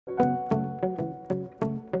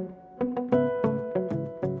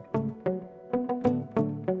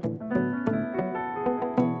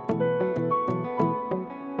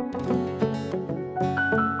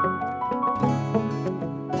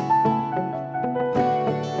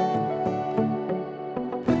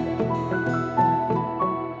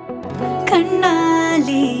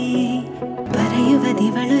കണ്ണാലേ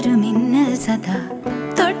പറയുവതിവളൊരു മിന്നൽ സദാ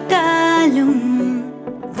തൊട്ടാലും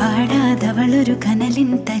വാടാതവളൊരു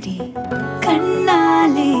കനലിൻ തരി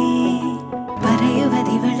കണ്ണാലേ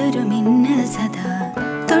പറയുവതിവളൊരു മിന്നൽ സദാ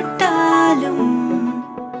തൊട്ടാലും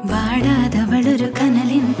വാടാതവളൊരു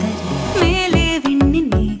കനലിൻ തരി മേലെ വിണ്ണിൻ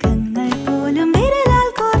മേഘങ്ങൾ പോലും വിരലാൽ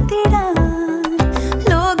കോർത്തിടാൻ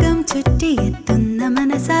ലോകം ചുറ്റിയെത്തുന്ന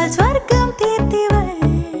മനസ്സാൽ സ്വർഗം തീർത്തിവൾ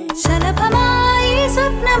ശലഭമായി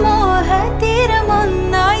സ്വപ്നമോഹ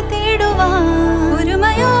തീരമൊന്നായി തേടുവാൻ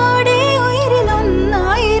ഒരുമയോടെ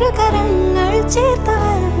ഉയരിലൊന്നായിരു കരങ്ങൾ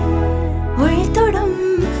ചേർത്തവൾ ഉൾത്തൊടും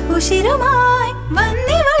ഉശിരുമായി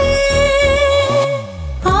വന്നിവൾ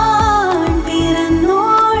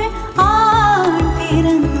ആൺപിറന്നോൾ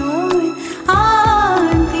ആൺപിറന്നോൾ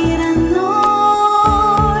ആൺപിറന്നോൾ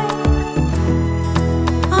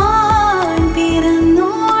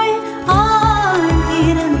ആൺപിറന്നോൾ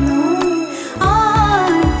ആൺപിറന്നോൾ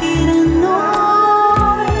ആൺപിറന്നോൾ.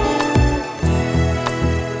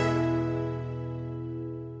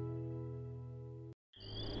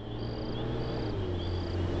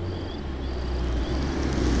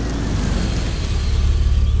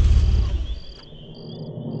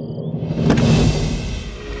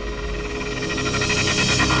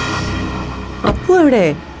 അപ്പു എവിടെ?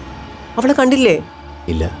 അവളെ കണ്ടില്ലേ?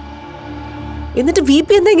 ഇല്ല. എന്നിട്ട് VP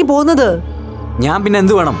എന്തെങ്കിലും പോകുന്നത്? ഞാൻ പിന്നെ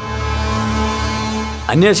എന്ത് വേണം?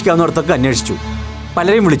 അന്വേഷിക്കാവുന്നിടത്തൊക്കെ അന്വേഷിച്ചു,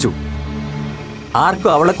 പലരെയും വിളിച്ചു.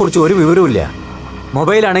 ആർക്കും അവളെക്കുറിച്ച് ഒരു വിവരവും ഇല്ല.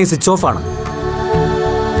 മൊബൈലാണെങ്കിൽ സ്വിച്ച് ഓഫ് ആണ്.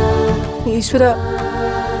 ഈശ്വര,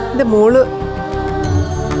 എന്റെ മോള്.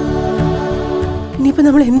 ഇനിയിപ്പോ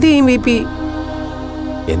നമ്മൾ എന്ത് ചെയ്യും VP?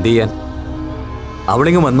 എന്ത് ചെയ്യാൻ?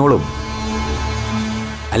 അവളിങ്ങ് വന്നോളും.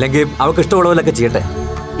 അല്ലെങ്കിൽ അവൾക്ക് ഇഷ്ടമുള്ളവരൊക്കെ ചെയ്യട്ടെ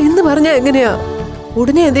എന്ന് പറഞ്ഞാ എങ്ങനെയാ?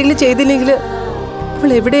 ഉടനെ എന്തെങ്കിലും ചെയ്തില്ലെങ്കിൽ അവൾ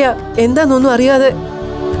എവിടെയാ എന്താന്നൊന്നും അറിയാതെ.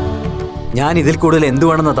 ഞാൻ ഇതിൽ കൂടുതൽ എന്ത്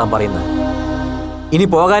വേണമെന്നാ താൻ പറയുന്നത്? ഇനി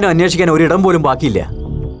പോകാനും അന്വേഷിക്കാനും ഒരിടം പോലും ബാക്കിയില്ല.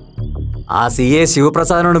 ആ CA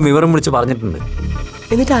ശിവപ്രസാദിനോടും വിവരം വിളിച്ച് പറഞ്ഞിട്ടുണ്ട്.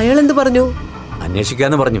 എന്നിട്ട് അയാൾ എന്ത് പറഞ്ഞു?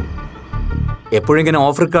 അന്വേഷിക്കാന്ന് പറഞ്ഞു. എപ്പോഴും ഇങ്ങനെ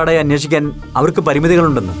ഓഫർ കാർഡായി അന്വേഷിക്കാൻ അവർക്ക്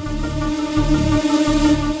പരിമിതികളുണ്ടെന്ന്.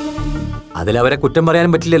 അതിലവരെ കുറ്റം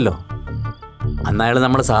പറയാനും പറ്റില്ലല്ലോ. അന്ന് അയാൾ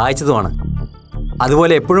നമ്മളെ സഹായിച്ചതുമാണ്.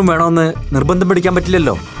 അതുപോലെ എപ്പോഴും വേണമെന്ന് നിർബന്ധം പിടിക്കാൻ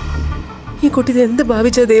പറ്റില്ലല്ലോ. ഈ കുട്ടി എന്ത്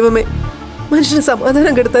ഭാവിച്ച ദൈവമേ, മനുഷ്യന്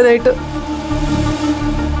സമാധാനം കെടുത്താനായിട്ട്.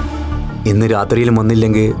 ഇന്ന് രാത്രിയിലും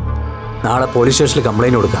വന്നില്ലെങ്കിൽ നാളെ പോലീസ് സ്റ്റേഷനിൽ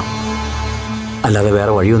കംപ്ലൈന്റ് കൊടുക്കാം. അല്ലാതെ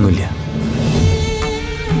വേറെ വഴിയൊന്നുമില്ല.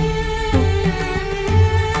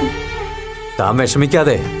 താൻ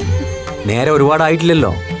വിഷമിക്കാതെ. നേരെ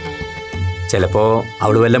ഒരുപാടായിട്ടില്ലല്ലോ. ചിലപ്പോ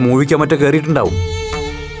അവള് വല്ല മൂവിക്കോ മറ്റോ കയറിയിട്ടുണ്ടാവും.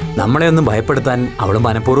 നമ്മളെ ഒന്നും ഭയപ്പെടുത്താൻ അവള്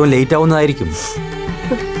മനഃപൂർവ്വം ലേറ്റ് ആവുന്നതായിരിക്കും.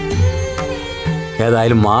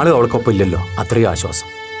 ഏതായാലും മാള് അവൾക്കൊപ്പം ഇല്ലല്ലോ, അത്രയും ആശ്വാസം.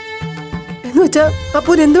 എന്ന് വെച്ചാ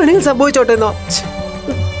അപ്പൂന് എന്ത് വേണമെങ്കിലും സംഭവിച്ചോട്ടെന്നോ?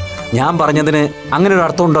 ഞാൻ പറഞ്ഞതിന് അങ്ങനെ ഒരു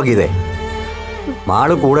അർത്ഥം ഉണ്ടാക്കിയതേ.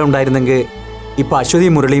 മാള് കൂടെ ഉണ്ടായിരുന്നെങ്കിൽ ഇപ്പൊ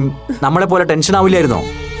അശ്വതിയും മുരളിയും നമ്മളെ പോലെ ടെൻഷൻ ആവില്ലായിരുന്നോ?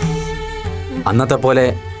 അന്നത്തെ പോലെ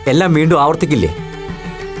എല്ലാം വീണ്ടും ആവർത്തിക്കില്ലേ?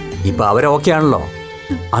 ഇപ്പൊ അവരെ ഓക്കെ ആണല്ലോ.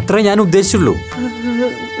 അത്രേ ഞാൻ ഉദ്ദേശിച്ചുള്ളൂ.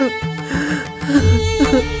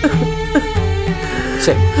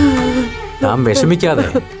 താൻ വിഷമിക്കാതെ.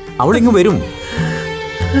 അവളിങ്ങ് വരും.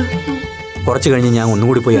 കുറച്ചു കഴിഞ്ഞ് ഞാൻ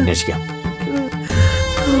ഒന്നുകൂടി പോയി അന്വേഷിക്കാം.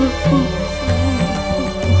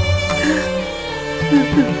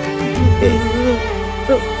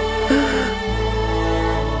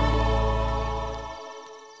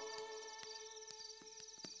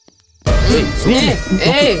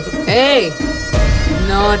 Hey,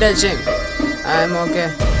 no touching. I'm okay.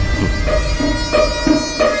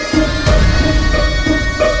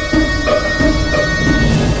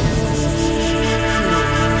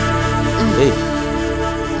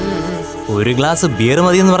 ഒരു ഗ്ലാസ് ബിയർ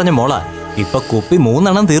മതിയെന്ന് പറഞ്ഞ മോളാ ഇപ്പൊ കുപ്പി 3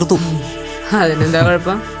 എണ്ണം തീർത്തു. അതിനെന്താ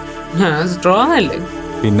കുഴപ്പം? ഞാൻ സ്ട്രോങ് അല്ലേ?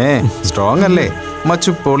 പിന്നെ സ്ട്രോങ് അല്ലേ?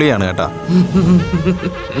 മച്ചു പൊളിയാണ് കേട്ടാ.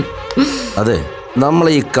 അതെ, നമ്മൾ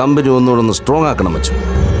ഈ കമ്പനി ഒന്നുകൂടെ ഒന്ന് സ്ട്രോങ് ആക്കണം മച്ചു.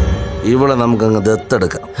 ഇവിടെ നമുക്കങ്ങ്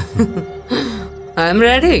ദത്തെടുക്കാം. I'm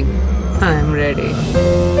ready.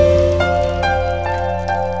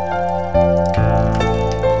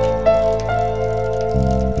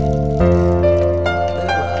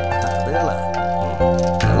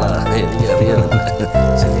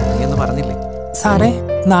 സാറേ,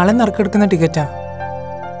 നാളെ നറുക്കെടുക്കുന്ന ടിക്കറ്റാ.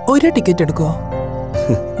 ഒരു ടിക്കറ്റ് എടുക്കുമോ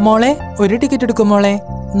മോളെ? ഒരു ടിക്കറ്റ് എടുക്കും മോളെ.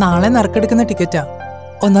 നാളെ നറുക്കെടുക്കുന്ന ടിക്കറ്റാ.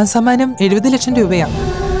 ഒന്നാം സമ്മാനം 70 ലക്ഷം രൂപയാ.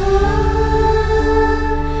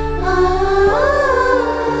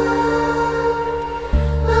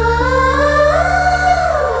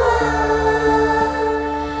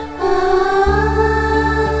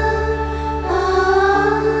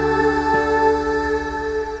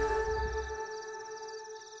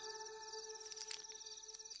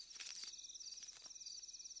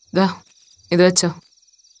 ഇത് വെച്ചോ.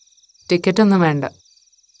 ടിക്കറ്റ് ഒന്നും വേണ്ട.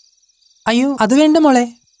 അയ്യോ അത് വേണ്ട മോളെ.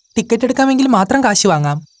 ടിക്കറ്റ് എടുക്കാമെങ്കിൽ മാത്രം കാശ്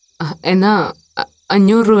വാങ്ങാം. എന്നാ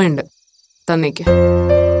 500 രൂപയുണ്ട്, തന്നേക്ക്.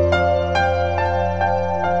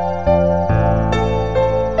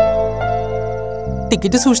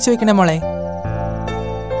 ടിക്കറ്റ് സൂക്ഷിച്ചു വെക്കണേ മോളെ.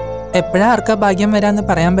 എപ്പോഴാ ആർക്കാ ഭാഗ്യം വരാന്ന്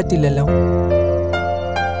പറയാൻ പറ്റില്ലല്ലോ.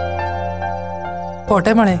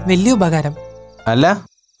 പോട്ടെ മോളെ, വലിയ ഉപകാരം. അല്ല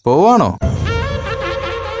പോവാണോ?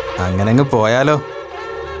 അങ്ങനെ അങ്ങ് പോയാലോ?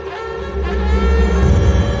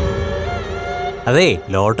 അതെ,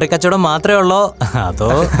 ലോട്ടറി കച്ചവടം മാത്രമേ ഉള്ളോ അതോ?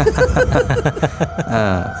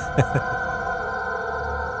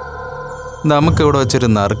 നമുക്കിവിടെ വെച്ചൊരു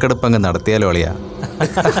നറുക്കെടുപ്പ് അങ്ങ് നടത്തിയാലോ അളിയാ?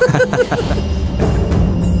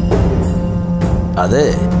 അതെ,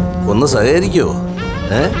 ഒന്ന് സഹകരിക്കോ?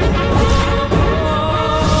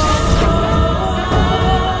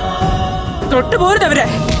 തൊട്ടുപോരുതവരെ.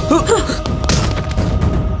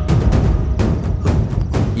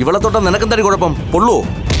 ഇവളെ തൊട്ട നിനക്കെന്തായാലും കുഴപ്പം? പൊള്ളൂ?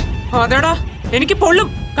 അതെടാ, എനിക്ക് പൊള്ളും.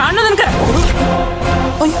 കാണുന്നു നിനക്ക്?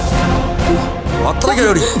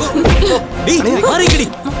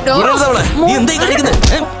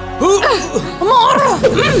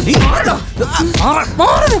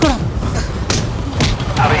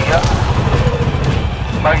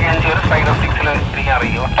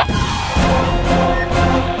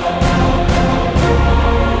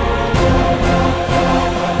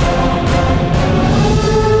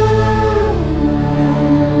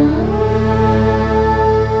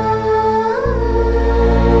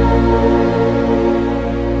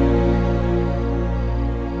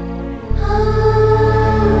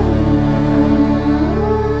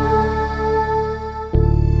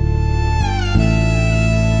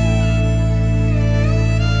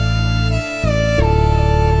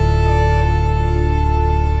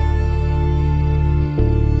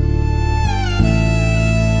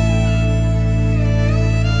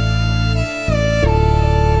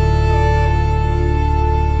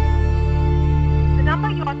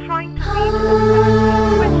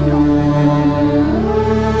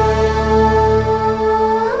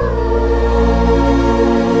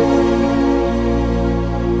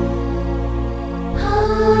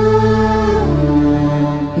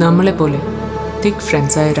 നമ്മളെപ്പോലെ തിക്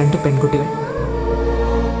ഫ്രണ്ട്സായ 2 പെൺകുട്ടികൾ.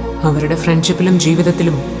 അവരുടെ ഫ്രണ്ട്ഷിപ്പിലും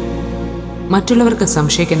ജീവിതത്തിലും മറ്റുള്ളവർക്ക്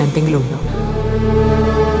സംശയിക്കാൻ എന്തെങ്കിലും ഉണ്ടോ?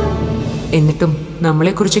 എന്നിട്ടും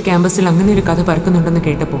നമ്മളെക്കുറിച്ച് ക്യാമ്പസിൽ അങ്ങനെ ഒരു കഥ പരക്കുന്നുണ്ടെന്ന്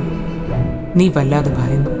കേട്ടപ്പോൾ നീ വല്ലാതെ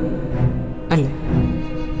ഭയന്നു അല്ലേ?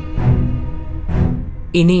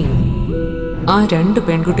 ഇനി ആ 2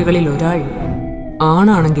 പെൺകുട്ടികളിൽ ഒരാൾ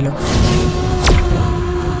ആണാണെങ്കിലോ?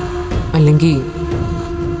 അല്ലെങ്കിൽ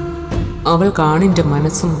അവൾക്ക് ആണിന്റെ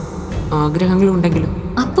മനസ്സും ആഗ്രഹങ്ങളും ഉണ്ടെങ്കിലും?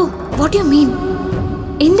 അപ്പോ വാട്ട് യു മീൻ?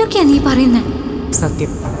 എന്തൊക്കെയാ നീ പറയുന്നത്?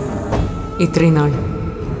 സത്യം, ഇത്രയും നാൾ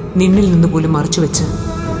നിന്നിൽ നിന്ന് പോലും മറച്ചുവെച്ച്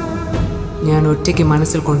ഞാൻ ഒറ്റയ്ക്ക്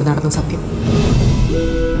മനസ്സിൽ കൊണ്ടു നടന്ന സത്യം.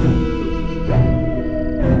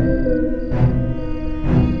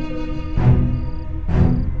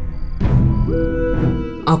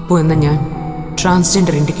 അപ്പു എന്ന ഞാൻ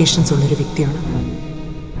ട്രാൻസ്ജെൻഡർ ഇൻഡിക്കേഷൻസ് ഉള്ളൊരു വ്യക്തിയാണ്.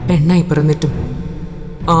 പെണ്ണായി പിറന്നിട്ടും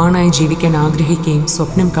ആണായി ജീവിക്കാൻ ആഗ്രഹിക്കുകയും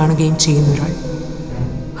സ്വപ്നം കാണുകയും ചെയ്യുന്ന ഒരാൾ,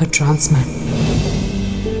 a trans man.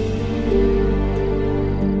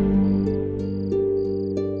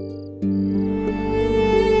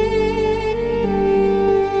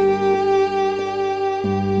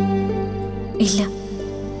 ഇല്ല,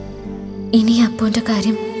 ഇനി അപ്പുവിന്റെ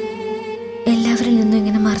കാര്യം എല്ലാവരിൽ നിന്നും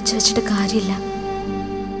ഇങ്ങനെ മറച്ചു വെച്ചിട്ട് കാര്യമില്ല.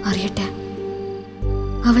 അറിയട്ടെ,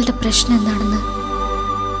 അവളുടെ പ്രശ്നം എന്താണെന്ന്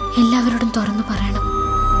എല്ലാവരോടും തുറന്നു പറയണം.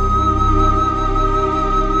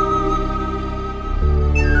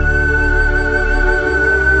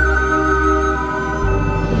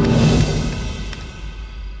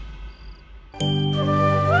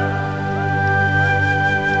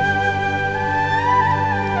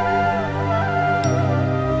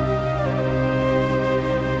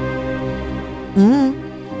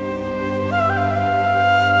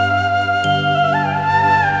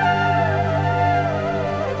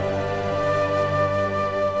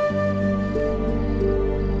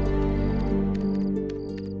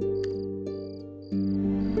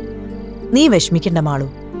 നീ വിഷമിക്കണ്ട മാളു,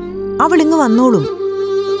 അവളിങ്ങ് വന്നോളും.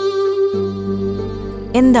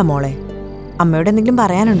 എന്താ മോളെ, അമ്മയോട് എന്തെങ്കിലും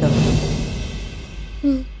പറയാനുണ്ടോ?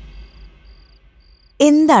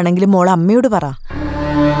 എന്താണെങ്കിലും മോൾ അമ്മയോട് പറ.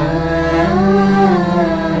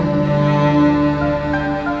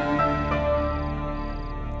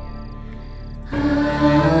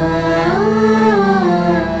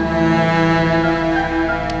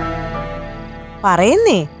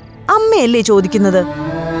 പറയുന്നേ, അമ്മയല്ലേ ചോദിക്കുന്നത്.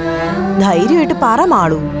 ധൈര്യമായിട്ട് പറ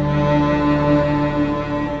മാളു.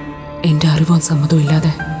 എന്റെ അറിവും സമ്മതവും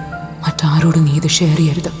ഇല്ലാതെ മറ്റാരോടും നീ ഇത് ഷെയർ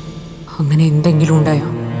ചെയ്യരുത്. അങ്ങനെ എന്തെങ്കിലും ഉണ്ടായാ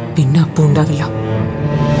പിന്നെ അപ്പം ഉണ്ടാവില്ല.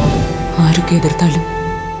 ആരൊക്കെ എതിർത്താലും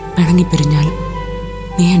പിണങ്ങിപ്പിരിഞ്ഞാലും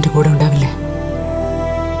നീ എന്റെ കൂടെ ഉണ്ടാവില്ലേ?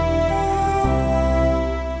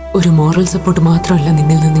 ഒരു മോറൽ സപ്പോർട്ട് മാത്രമല്ല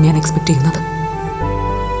നിന്നിൽ നിന്ന് ഞാൻ എക്സ്പെക്ട് ചെയ്യുന്നത്,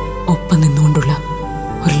 ഒപ്പം നിന്നുകൊണ്ടുള്ള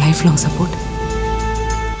ഒരു ലൈഫ് ലോങ് സപ്പോർട്ട്.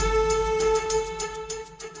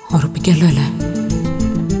 ഉറപ്പിക്കാമല്ലോ അല്ലേ?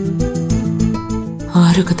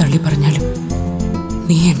 ആരൊക്കെ തള്ളി പറഞ്ഞാലും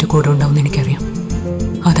നീ എന്റെ കൂടെ ഉണ്ടാവും എനിക്കറിയാം.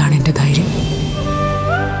 അതാണ് എന്റെ ധൈര്യം.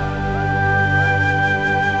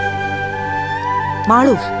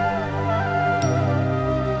 മാളു,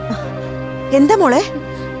 എന്താ മോളെ?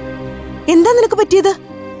 എന്താ നിനക്ക് പറ്റിയത്?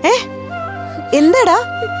 എന്താടാ?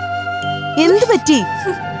 എന്ത് പറ്റി?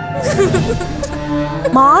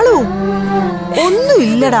 മാളു,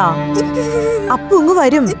 ഒന്നുമില്ലടാ. അപ്പു ഇങ്ങ്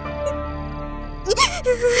വരും.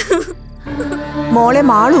 മോളെ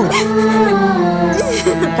മാളു,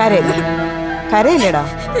 കരയില്ലേടാ?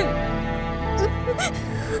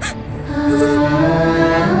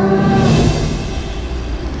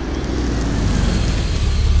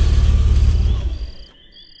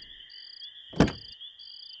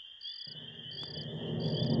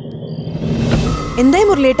 എന്തായി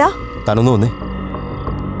മുരളിയേട്ടാ? തനൊന്നു വന്നേ.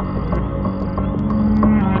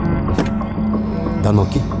 താൻ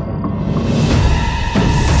നോക്കി.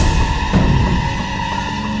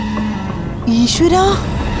 ഈശ്വരാ,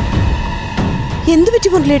 എന്തു പറ്റി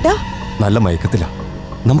മുരളിയേട്ടാ? നല്ല മയക്കത്തില.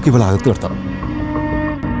 നമുക്ക് ഇവളെ അകത്ത് കിടത്താം.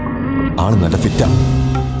 ആള് നല്ല ഫിറ്റാ.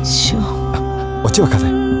 ഒച്ച വെക്കാതെ.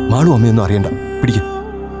 മാളും അമ്മയൊന്നും അറിയണ്ട. പിടിക്ക്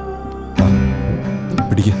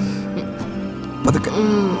പിടിക്ക് പതുക്കെ.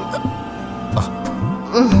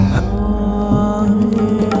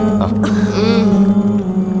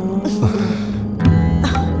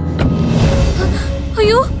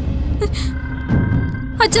 അയ്യോ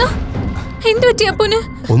അച്ഛാ, എന്ത് പറ്റി അപ്പുന്?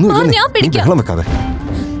 ഞാൻ പിടിക്കാം.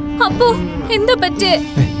 അപ്പു, എന്താ പറ്റേ?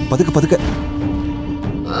 പതുക്കെ പതുക്കെ.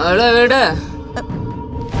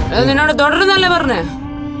 നിന്നോട് തുടരുന്നല്ലേ പറഞ്ഞേ?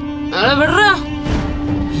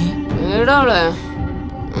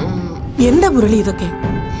 എന്താ മുരളി ഇതൊക്കെ?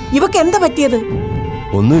 ഇവക്ക് എന്താ പറ്റിയത്?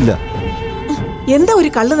 ഒന്നുമില്ല. എന്താ ഒരു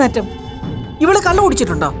കള്ളുനാറ്റം? ഇവള് കള്ളു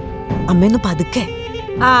കുടിച്ചിട്ടുണ്ടോ? അമ്മയൊന്ന് പതുക്കെ.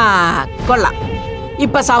 കൊള്ളാം,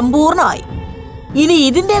 ഇപ്പൊ സമ്പൂർണമായി. ഇനി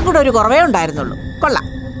ഇതിന്റെ കൂടെ ഒരു കുറവേ ഉണ്ടായിരുന്നുള്ളൂ. കൊള്ളാം.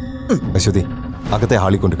 അശ്വതി, അകത്തെ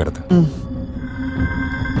ഹാളിൽ കൊണ്ട് കിടത്ത്.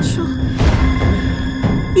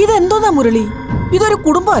 ഇതെന്തോന്നാ മുരളി? ഇതൊരു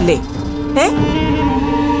കുടുംബമല്ലേ?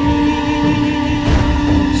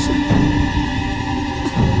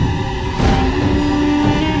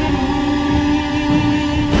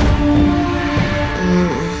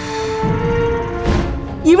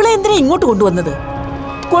 ഇവളെ എന്തിനാ ഇങ്ങോട്ട് കൊണ്ടുവന്നത്?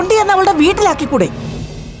 കൊണ്ടുവന്ന് അവളുടെ വീട്ടിലാക്കിക്കൂടെ?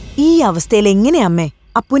 ഈ അവസ്ഥയിൽ എങ്ങനെയാ അമ്മേ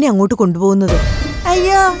അപ്പുനെ അങ്ങോട്ട് കൊണ്ടുപോകുന്നത്?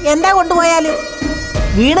 അയ്യോ, എന്താ കൊണ്ടുപോയാല്?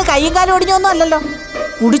 വീണ് കയ്യും കാലും ഒടിഞ്ഞൊന്നും അല്ലല്ലോ.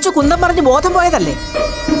 കുടിച്ചു കുന്തം പറഞ്ഞ് ബോധം പോയതല്ലേ?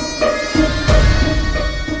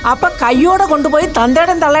 അപ്പൊ കയ്യോടെ കൊണ്ടുപോയി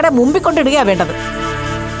തന്തയുടെ തള്ളയുടെ മുമ്പിൽ കൊണ്ടിടുകയാ വേണ്ടത്.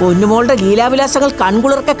 പൊന്നുമോളുടെ ലീലാവിലാസങ്ങൾ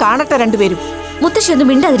കൺകുളിർക്കെ കാണട്ടെ രണ്ടുപേരും. മുത്തശ്ശി ഒന്നും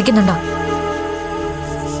മിണ്ടാതിരിക്കുന്നുണ്ടോ?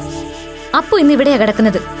 അപ്പു ഇന്ന് ഇവിടെയാ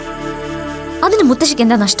കിടക്കുന്നത്. അതിന് മുത്തശ്ശിക്ക്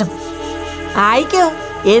എന്താ നഷ്ടം? ആയിക്കോ,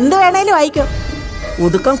 എന്ത് വേണേലും ആയിക്കോ.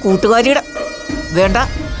 ഒതുക്കം കൂട്ടുകാരിയുടെ. വേണ്ട,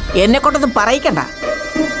 എന്നെ കൊണ്ടൊന്നും പറയിക്കണ്ട.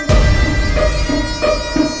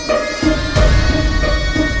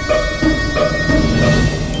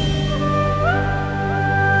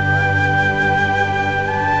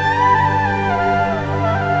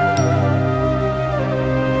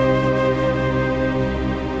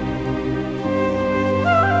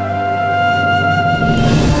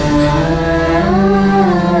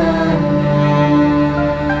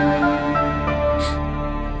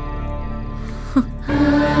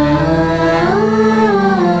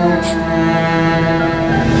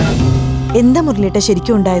 എന്താ മുരളിയേട്ട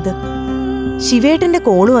ശരിക്കും ഉണ്ടായത്? ശിവേട്ടന്റെ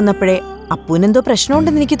കോള് വന്നപ്പോഴേ അപ്പൂനെന്തോ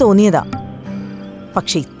പ്രശ്നമുണ്ടെന്ന് എനിക്ക് തോന്നിയതാ.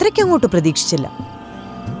 പക്ഷെ ഇത്രയ്ക്ക് അങ്ങോട്ട് പ്രതീക്ഷിച്ചില്ല.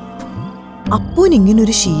 അപ്പൂന്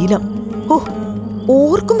ഇങ്ങനൊരു ശീലം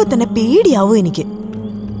ഓർക്കുമ്പോ തന്നെ പേടിയാവും എനിക്ക്.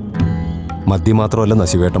 മദ്യം മാത്രമല്ല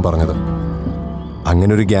ശിവേട്ടൻ പറഞ്ഞത്.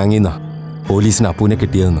 അങ്ങനൊരു ഗ്യാങ്ങിന്നാ പോലീസിന് അപ്പൂനെ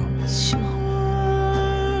കിട്ടിയതെന്ന്.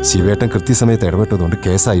 ശിവേട്ടൻ കൃത്യസമയത്ത് ഇടപെട്ടതുകൊണ്ട്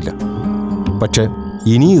കേസായില്ല. പക്ഷെ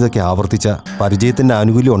ഇനി ഇതൊക്കെ ആവർത്തിച്ച പരിചയത്തിന്റെ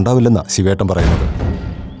ആനുകൂല്യം ഉണ്ടാവില്ലെന്നാ ശിവേട്ടൻ പറയുന്നത്.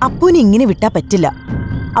 അപ്പൂന് ഇങ്ങനെ വിട്ടാ പറ്റില്ല.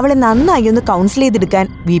 അവളെ നന്നായി ഒന്ന് കൗൺസിൽ ചെയ്തെടുക്കാൻ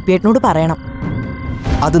വിപിയേട്ടനോട് പറയണം.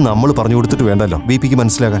 അത് നമ്മൾ പറഞ്ഞു കൊടുത്തിട്ട് വേണ്ടല്ലോ വിപിക്ക്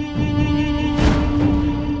മനസ്സിലാകാൻ.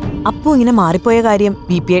 അപ്പു ഇങ്ങനെ മാറിപ്പോയ കാര്യം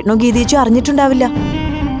വിപിയേട്ടനോ ഗീതേച്ചോ അറിഞ്ഞിട്ടുണ്ടാവില്ല.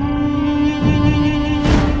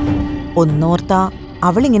 ഒന്നോർത്താ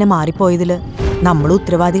അവളിങ്ങനെ മാറിപ്പോയതില് നമ്മളും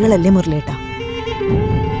ഉത്തരവാദികളല്ലേ മുരളേട്ടാ.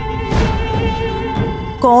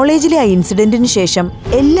 കോളേജിലെ ആ ഇൻസിഡന്റിന് ശേഷം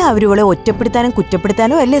എല്ലാവരും അവളെ ഒറ്റപ്പെടുത്താനും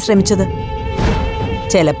കുറ്റപ്പെടുത്താനും അല്ലേ ശ്രമിച്ചത്.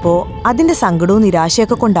 ചിലപ്പോ അതിന്റെ സങ്കടവും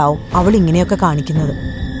നിരാശയൊക്കെ കൊണ്ടാവും അവൾ ഇങ്ങനെയൊക്കെ കാണിക്കുന്നത്.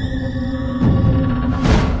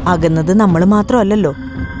 അകന്നത് നമ്മൾ മാത്രമല്ലല്ലോ,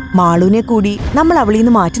 മാളൂനെ കൂടി നമ്മൾ അവളിൽ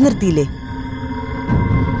നിന്ന് മാറ്റി നിർത്തിയില്ലേ.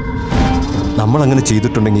 നമ്മൾ അങ്ങനെ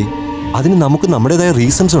ചെയ്തിട്ടുണ്ടെങ്കിൽ അതിന് നമുക്ക് നമ്മുടേതായ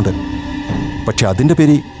റീസൺസ് ഉണ്ട്. പക്ഷെ അതിന്റെ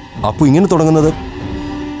പേര് അപ്പു ഇങ്ങനെ തുടങ്ങുന്നത്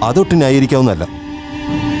അതൊട്ട് ന്യായീകരിക്കാവുന്നതല്ല.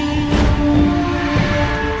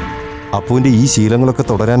 അപ്പുവിന്റെ ഈ ശീലങ്ങളൊക്കെ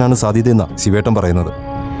തുടരാനാണ് സാധ്യതയെന്നാ ശിവേട്ടൻ പറയുന്നത്.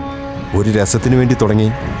 ഒരു രസത്തിനു വേണ്ടി തുടങ്ങി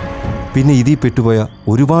പിന്നെ ഇതിൽ പെട്ടുപോയ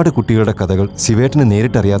ഒരുപാട് കുട്ടികളുടെ കഥകൾ ശിവേട്ടന്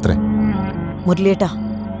നേരിട്ടറിയാത്രേ. മുരളിയേട്ടാ,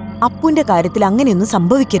 അപ്പുവിന്റെ കാര്യത്തിൽ അങ്ങനെയൊന്നും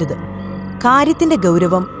സംഭവിക്കരുത്. കാര്യത്തിന്റെ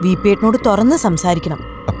ഗൗരവം വിപിയേട്ടനോട് തുറന്ന് സംസാരിക്കണം.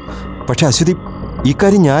 പക്ഷെ അശ്വതി, ഈ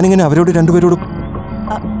കാര്യം ഞാനിങ്ങനെ അവരോട് രണ്ടുപേരോടും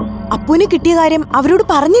അപ്പുവിന് കിട്ടിയ കാര്യം അവരോട്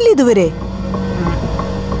പറഞ്ഞില്ല ഇതുവരെ.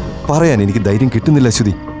 പറയാൻ എനിക്ക് ധൈര്യം കിട്ടുന്നില്ല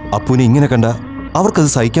അശ്വതി. അപ്പുവിനെ ഇങ്ങനെ കണ്ട അവർക്കത്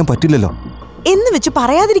സഹിക്കാൻ പറ്റില്ലല്ലോ. എന്ന് വെച്ച്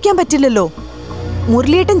പറയാതിരിക്കാൻ പറ്റില്ലല്ലോ.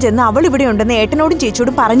 മുരളിയേട്ടൻ ചെന്ന് അവൾ ഇവിടെ ഉണ്ടെന്ന് ഏട്ടനോടും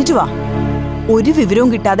ചേച്ചിയോടും പറഞ്ഞിട്ട് വാ. ഒരു വിവരവും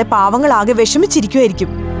കിട്ടാതെ പാവങ്ങളാകെ വിഷമിച്ചിരിക്കുമായിരിക്കും.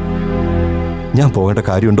 ഞാൻ പോകേണ്ട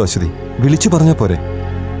കാര്യമുണ്ടോ അശ്വതി? വിളിച്ചു പറഞ്ഞാ പോരെ?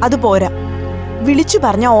 അത് പോരാ. വിളിച്ചു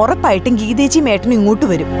പറഞ്ഞ ഉറപ്പായിട്ടും ഗീതേച്ചിയും ഏട്ടനും ഇങ്ങോട്ട്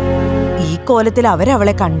വരും. ഈ കോലത്തിൽ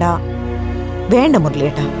അവരവളെ കണ്ടാ വേണ്ട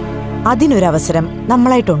മുരളിയേട്ടാ. അതിനൊരവസരം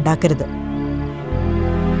നമ്മളായിട്ട് ഉണ്ടാക്കരുത്.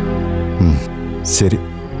 ശരി,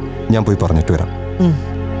 ഞാൻ പോയി പറഞ്ഞിട്ട് വരാം.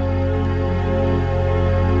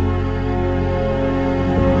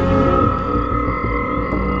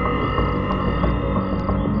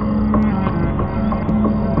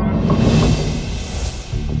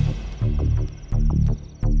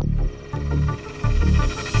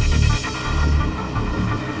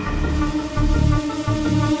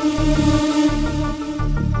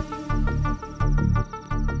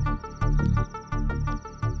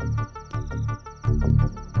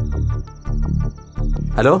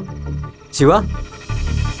 ഹലോ ശിവ.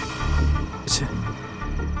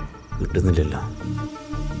 കിട്ടുന്നില്ലല്ലോ.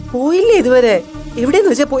 പോയില്ലേ ഇതുവരെ? എവിടെയെന്ന്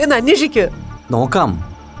വെച്ചാ പോയെന്ന് അന്വേഷിക്ക്. നോക്കാം.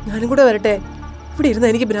 ഞാനും കൂടെ വരട്ടെ? ഇവിടെ ഇരുന്ന്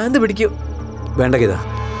എനിക്ക് ഭ്രാന്ത് പിടിക്കും. വേണ്ട ഗീത,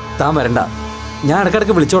 താൻ വരണ്ട. ഞാൻ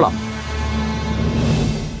ഇടക്കിടക്ക് വിളിച്ചോളാം.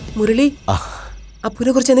 മുരളി,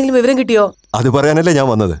 അപ്പുവിനെ കുറിച്ച് എന്തെങ്കിലും വിവരം കിട്ടിയോ? അത് പറയാനല്ലേ ഞാൻ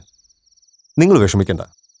വന്നത്. നിങ്ങൾ വിഷമിക്കണ്ട,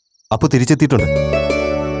 അപ്പു തിരിച്ചെത്തിയിട്ടുണ്ട്.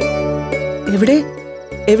 എവിടെ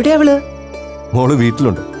എവിടെയാ അവള്? മോള്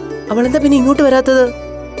വീട്ടിലുണ്ട്. അവളെന്താ പിന്നെ ഇങ്ങോട്ട് വരാത്തത്?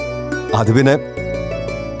 അത് പിന്നെ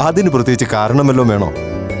അതിന് പ്രത്യേകിച്ച് കാരണം വല്ലതും വേണോ?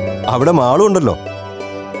 അവിടെ മാളും ഉണ്ടല്ലോ,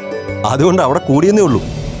 അതുകൊണ്ട് അവിടെ കൂടിയെന്നേ ഉള്ളൂ.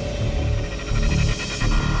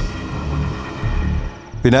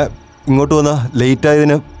 പിന്നെ ഇങ്ങോട്ട് വന്ന ലേറ്റ്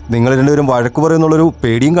ആയതിന് നിങ്ങൾ രണ്ടുപേരും വഴക്ക് പറയുന്നുള്ളൊരു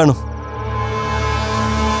പേടിയും കാണും.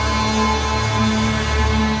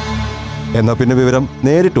 എന്നാ പിന്നെ വിവരം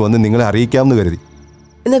നേരിട്ട് വന്ന് നിങ്ങളെ അറിയിക്കാമെന്ന് കരുതി.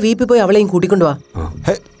 എന്നാ വീട്ടിൽ പോയി അവളെയും കൂട്ടിക്കൊണ്ടുവാ.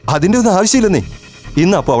 അതിന്റെ ഒന്നും ആവശ്യമില്ലെന്നേ.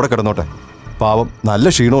 ഇന്ന് അപ്പോൾ അവിടെ കിടന്നോട്ടെ. പാവം നല്ല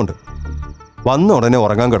ക്ഷീണമുണ്ട്. വന്ന ഉടനെ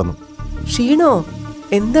ഉറങ്ങാൻ കിടന്നു. ക്ഷീണോ?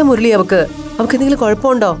 എന്താ മുരളി അവക്ക് എന്തെങ്കിലും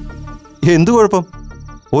കുഴപ്പമുണ്ടോ? എന്തു കുഴപ്പം?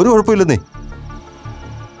 ഒരു കുഴപ്പമില്ലെന്നേ.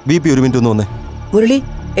 BP ഒരു മിനിറ്റ് ഒന്ന് വന്നേ. മുരളി,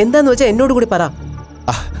 എന്താന്ന് വെച്ചാൽ എന്നോട് കൂടി പറ.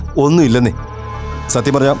 ഒന്നും ഇല്ലെന്നേ.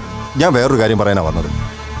 സത്യം പറഞ്ഞാൽ ഞാൻ വേറൊരു കാര്യം പറയാനാ വന്നത്.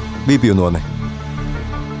 BP ഒന്ന് വന്നേ.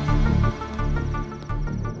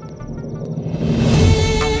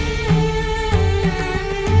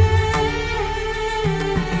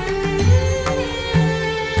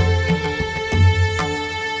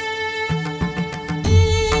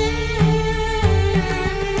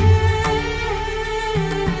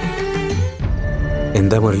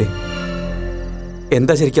 എന്താ മുരളി,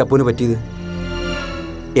 എന്താ ശരിക്കും അപ്പൂന് പറ്റിയത്?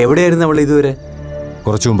 എവിടെയായിരുന്നു അവൾ ഇതുവരെ?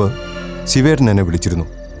 കുറച്ചു മുമ്പ് ശിവേട്ടൻ എന്നെ വിളിച്ചിരുന്നു.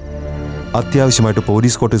 അത്യാവശ്യമായിട്ട്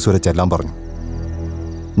പോലീസ് ക്വാർട്ടേഴ്സ് വരെ ചെല്ലാൻ പറഞ്ഞു.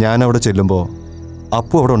 ഞാൻ അവിടെ ചെല്ലുമ്പോൾ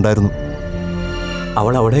അപ്പു അവിടെ ഉണ്ടായിരുന്നു.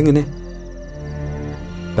 അവൾ അവിടെ എങ്ങനെ?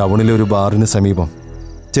 ടൗണിലെ ഒരു ബാറിന് സമീപം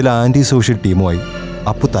ചില ആന്റി സോഷ്യൽ ടീമുമായി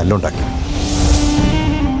അപ്പു തല്ലുണ്ടാക്കി.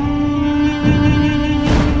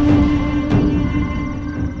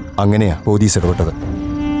 അങ്ങനെയാ പോലീസ് ഇടപെട്ടത്.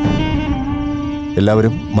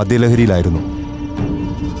 എല്ലാവരും മദ്യലഹരിയിലായിരുന്നു.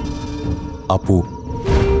 അപ്പു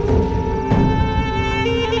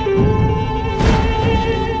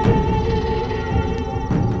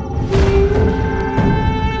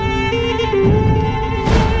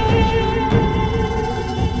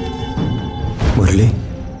മുരളി,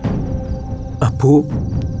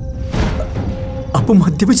 അപ്പു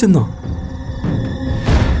മദ്യപിച്ചെന്നോ?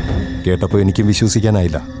 കേട്ടപ്പോൾ എനിക്കും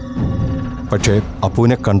വിശ്വസിക്കാനായില്ല. പക്ഷേ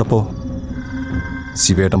അപ്പുവിനെ കണ്ടപ്പോൾ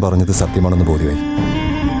ശിവേട്ടൻ പറഞ്ഞത് സത്യമാണെന്ന് ബോധ്യമായി.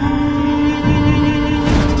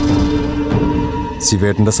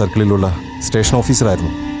 ശിവേട്ടൻ്റെ സർക്കിളിലുള്ള സ്റ്റേഷൻ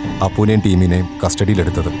ഓഫീസറായിരുന്നു അപ്പുവിനെയും ടീമിനെയും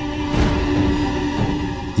കസ്റ്റഡിയിലെടുത്തത്.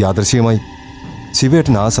 യാദൃശ്ചികമായി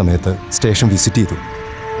ശിവേട്ടൻ ആ സമയത്ത് സ്റ്റേഷൻ വിസിറ്റ് ചെയ്തു.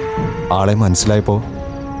 ആളെ മനസ്സിലായപ്പോൾ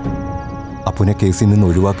അപ്പുവിനെ കേസിൽ നിന്ന്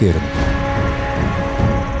ഒഴിവാക്കുകയായിരുന്നു.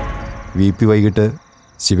 VP വൈകിട്ട്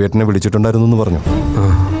ശിവേട്ടനെ വിളിച്ചിട്ടുണ്ടായിരുന്നു എന്ന് പറഞ്ഞു.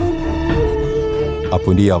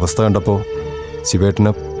 അപ്പുവിൻ്റെ ഈ അവസ്ഥ കണ്ടപ്പോൾ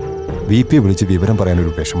ശിവേട്ടന് VP വിളിച്ച് വിവരം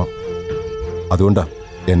പറയാനൊരു വിഷമം. അതുകൊണ്ടാണ്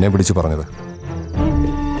എന്നെ വിളിച്ച് പറഞ്ഞത്.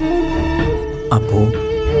 അപ്പോ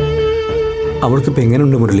അവൾക്കിപ്പോൾ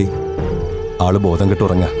എങ്ങനെയുണ്ട് മുരളി? ആള് ബോധം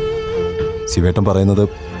കെട്ടുറങ്ങ. ശിവേട്ടൻ പറയുന്നത്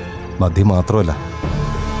മദ്യം മാത്രമല്ല,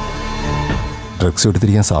 ഡ്രഗ്സ്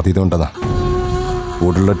എടുത്തിരിക്കാൻ സാധ്യതയുണ്ടെന്നാ.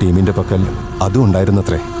 കൂടുള്ള ടീമിന്റെ പക്കൽ അതും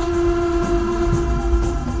ഉണ്ടായിരുന്നത്രേ.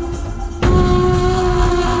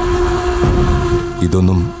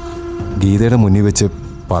 ഇതൊന്നും ഗീതയുടെ മുന്നിൽ വെച്ച്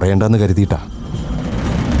പറയണ്ടെന്ന് കരുതിയിട്ടാ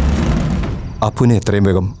അപ്പുവിനെ എത്രയും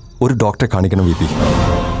വേഗം ഒരു ഡോക്ടറെ കാണിക്കണം VP.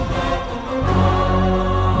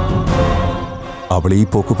 അവൾ ഈ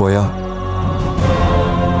പോക്ക് പോയാൽ